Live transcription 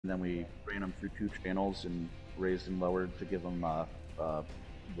and then we ran them through 2 channels and raised and lowered to give them a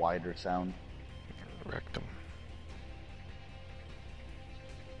wider sound. Rectum.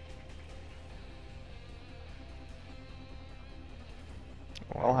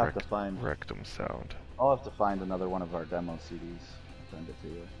 I'll have to find rectum sound. I'll have to find another one of our demo CDs. Send it to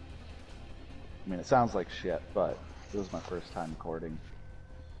you. I mean, it sounds like shit, but it was my first time recording,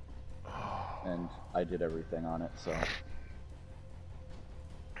 and I did everything on it. So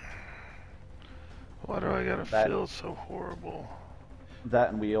why do I gotta feel so horrible?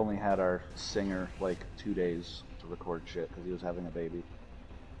 That, and we only had our singer like 2 days to record shit because he was having a baby.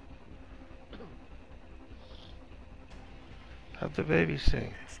 Have the baby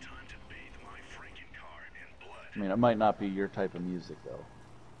sing. I mean, it might not be your type of music though.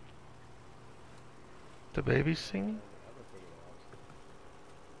 The baby sing?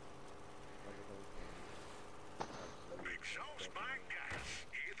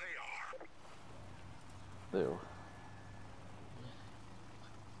 Ew.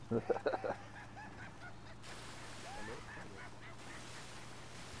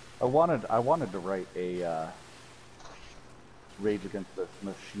 I wanted to write a Rage Against the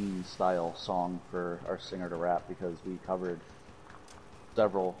Machine style song for our singer to rap because we covered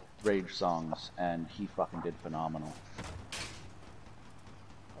several Rage songs and he fucking did phenomenal.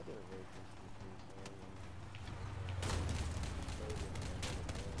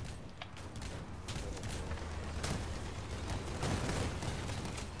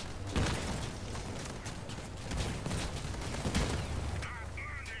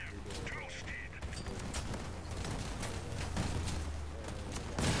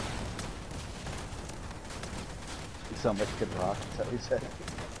 You sound like Kid Rock, is that what he said?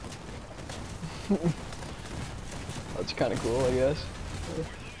 That's kind of cool, I guess.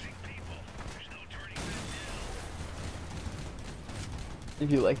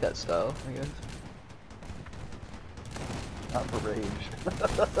 If you like that style, I guess. Not for Rage.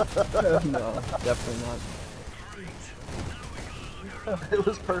 No, definitely not. It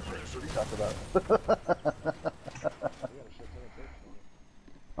was perfect. What are you talking about?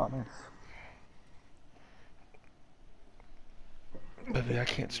 Oh, nice. Baby, I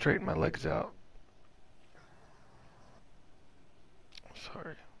can't straighten my legs out.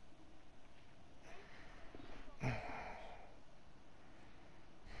 Sorry.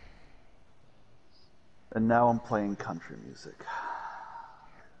 And now I'm playing country music.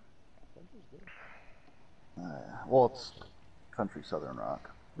 Well, it's country southern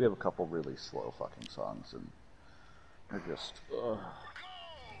rock. We have a couple really slow fucking songs, and they're just,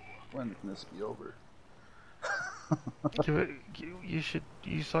 when can this be over? You should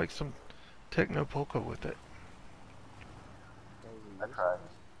use like some techno polka with it. I tried.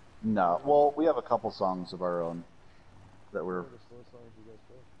 No, well, we have a couple songs of our own that we're,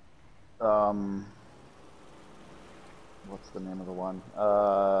 what's the name of the one?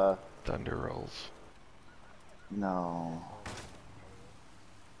 Thunder Rolls. No.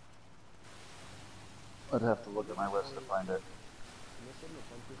 I'd have to look at my list to find it.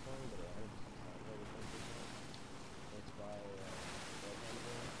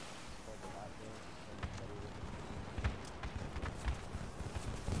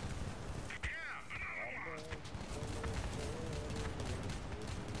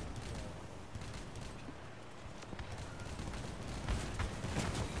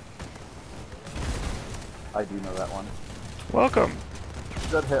 I do know that one. Welcome.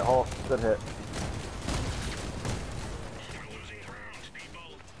 Good hit, Hulk. Good hit.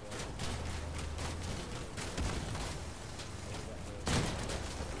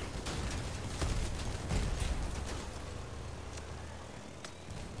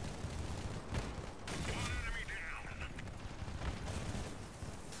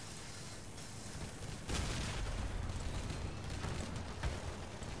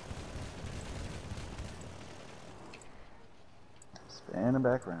 Spinning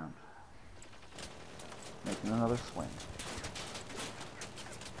back around. Making another swing.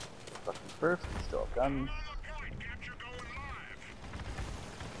 Fucking first, we still have guns.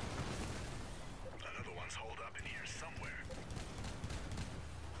 Another one's holed up in here somewhere.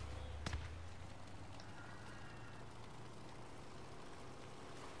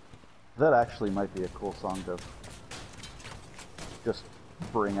 That actually might be a cool song to just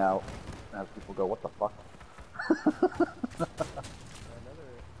bring out as people go, what the fuck? Another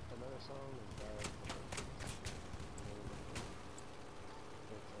song is by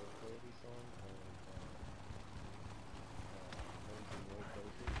it's a parody song called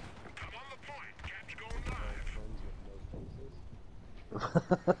I'm on the point. Catch going live. Friends with No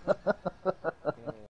Faces.